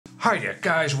Hi there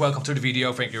guys, welcome to the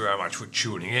video. Thank you very much for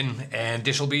tuning in, and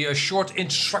this will be a short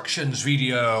instructions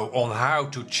video on how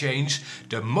to change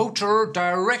the motor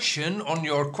direction on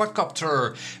your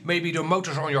quadcopter. Maybe the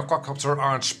motors on your quadcopter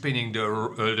aren't spinning the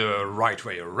right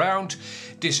way around.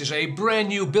 This is a brand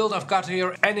new build I've got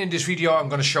here, and in this video I'm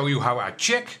going to show you how I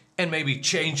check and maybe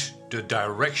change the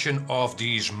direction of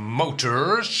these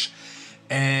motors.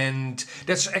 And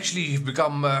that's actually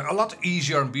become a lot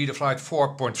easier in BetaFlight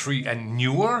 4.3 and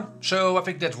newer. So I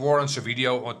think that warrants a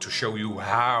video to show you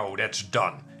how that's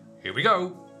done. Here we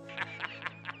go.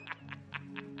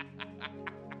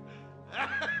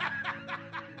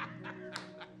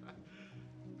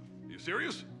 You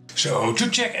serious? So to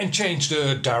check and change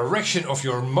the direction of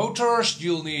your motors,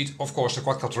 you'll need, of course, the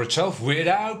quadcopter itself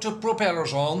without the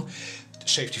propellers on.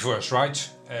 Safety first, right?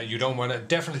 You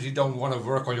definitely don't want to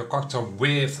work on your quadcopter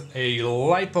with a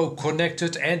LiPo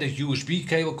connected and a USB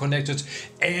cable connected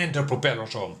and the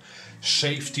propellers on.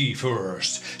 Safety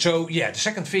first. So yeah, the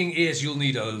second thing is you'll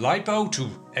need a LiPo to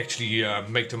actually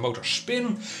make the motor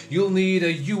spin. You'll need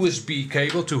a USB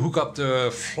cable to hook up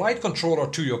the flight controller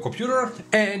to your computer,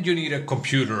 and you need a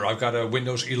computer. I've got a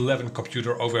Windows 11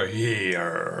 computer over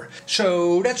here.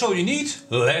 So that's all you need.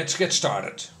 Let's get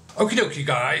started. Okie dokie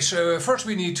guys, first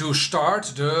we need to start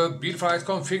the BetaFlight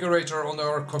configurator on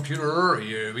our computer.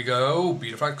 Here we go,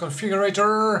 BetaFlight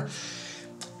configurator.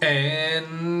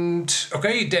 And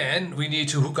okay, then we need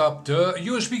to hook up the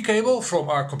USB cable from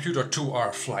our computer to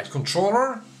our flight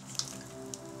controller.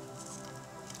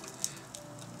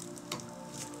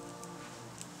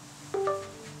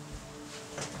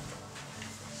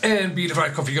 And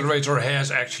BetaFlight configurator has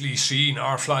actually seen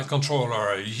our flight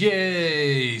controller.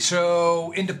 Yay!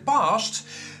 So in the past,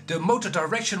 the motor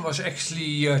direction was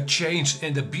actually changed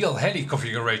in the BL Heli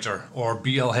configurator or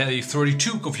BL Heli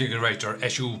 32 configurator.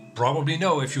 As you probably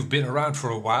know if you've been around for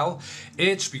a while,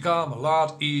 it's become a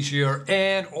lot easier,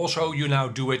 and also you now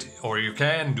do it, or you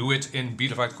can do it in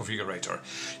BetaFlight configurator.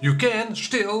 You can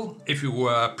still, if you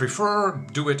prefer,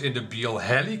 do it in the BL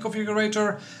Heli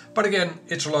configurator, but again,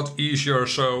 it's a lot easier.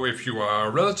 So if you are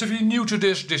relatively new to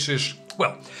this, this is,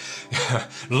 well,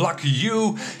 lucky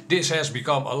you, this has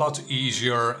become a lot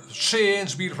easier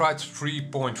since BetaFlight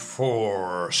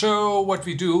 3.4. So what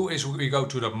we do is we go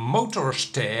to the Motors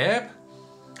tab,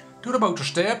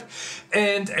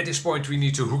 and at this point we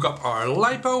need to hook up our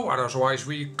LiPo, otherwise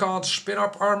we can't spin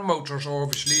up our motors,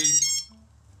 obviously.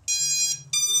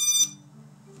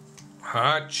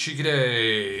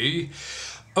 Hachikiday.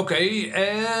 Okay,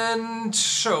 and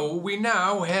so we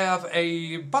now have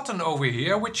a button over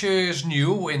here which is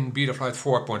new in BetaFlight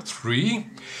 4.3,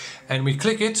 and we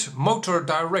click it, motor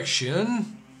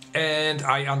direction, and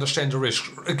I understand the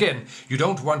risk. Again, you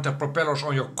don't want the propellers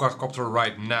on your quadcopter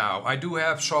right now. I do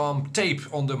have some tape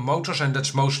on the motors, and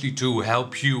that's mostly to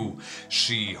help you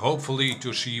see, hopefully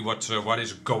to see what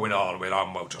is going on with our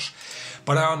motors.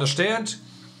 But I understand.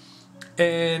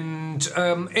 And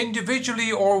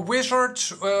individually or wizard,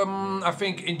 I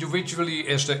think individually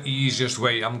is the easiest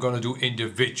way. I'm gonna do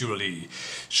individually.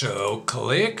 So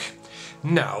click.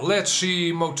 Now let's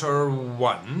see motor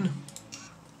 1.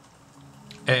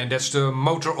 And that's the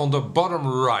motor on the bottom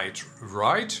right.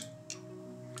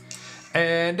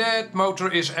 And that motor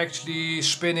is actually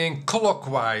spinning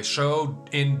clockwise, so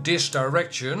in this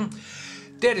direction.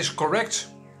 That is correct.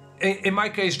 In my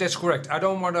case, that's correct. I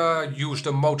don't want to use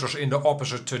the motors in the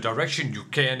opposite direction. You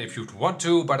can if you'd want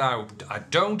to, but I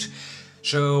don't.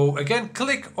 So again,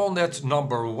 click on that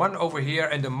number 1 over here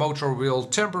and the motor will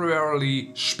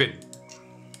temporarily spin.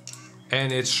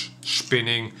 And it's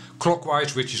spinning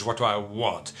clockwise, which is what I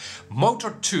want.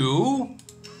 Motor 2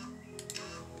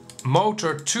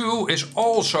 is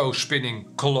also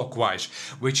spinning clockwise,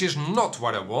 which is not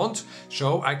what I want.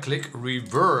 So I click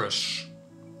reverse.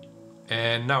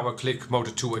 And now I click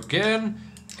motor 2 again,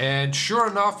 and sure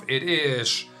enough it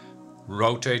is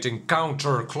rotating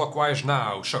counterclockwise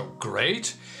now, so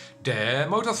great. Then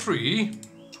motor 3,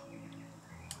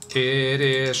 it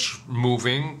is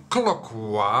moving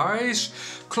clockwise,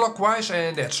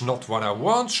 and that's not what I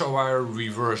want, so I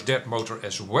reverse that motor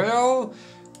as well.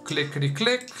 Clickety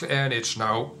click, and it's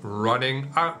now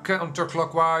running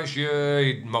counterclockwise.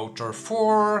 Yay, motor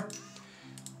 4.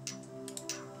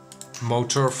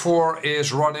 Motor 4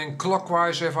 is running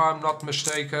clockwise, if I'm not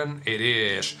mistaken. It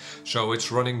is. So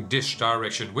it's running this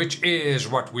direction, which is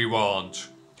what we want.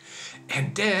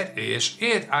 And that is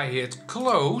it. I hit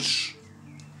close.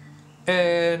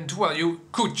 And well, you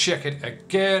could check it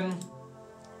again.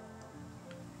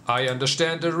 I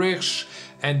understand the risks.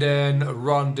 And then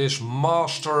run this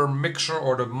master mixer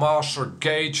or the master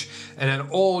gauge. And then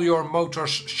all your motors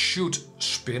should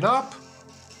spin up.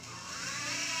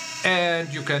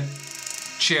 and you can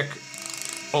check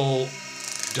all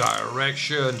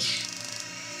directions.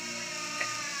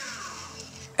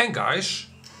 And guys,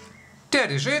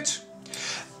 that is it.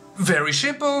 Very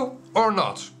simple or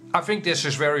not? I think this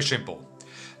is very simple.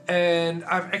 And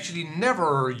I've actually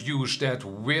never used that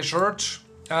wizard.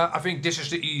 I think this is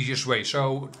the easiest way.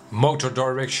 So motor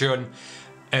direction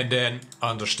and then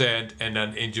understand and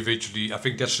then individually. I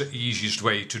think that's the easiest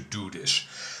way to do this.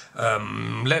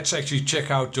 Let's actually check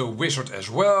out the wizard as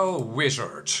well.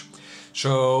 Wizard.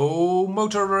 So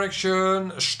motor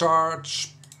direction, start.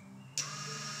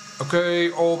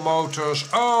 Okay, all motors.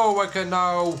 Oh, I can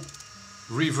now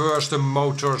reverse the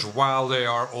motors while they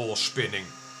are all spinning.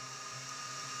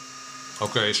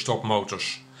 Okay, stop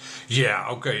motors. Yeah,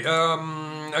 okay.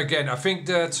 Again, I think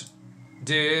that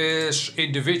this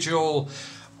individual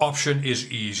option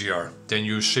is easier. Then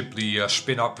you simply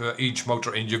spin up each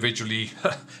motor individually,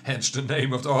 hence the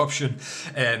name of the option,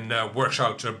 and works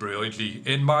out brilliantly,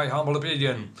 in my humble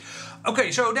opinion.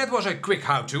 Okay, so that was a quick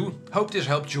how-to. Hope this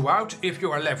helped you out. If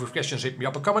you are left with questions, hit me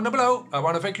up a comment down below. I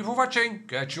want to thank you for watching.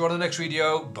 Catch you on the next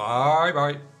video. Bye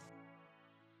bye.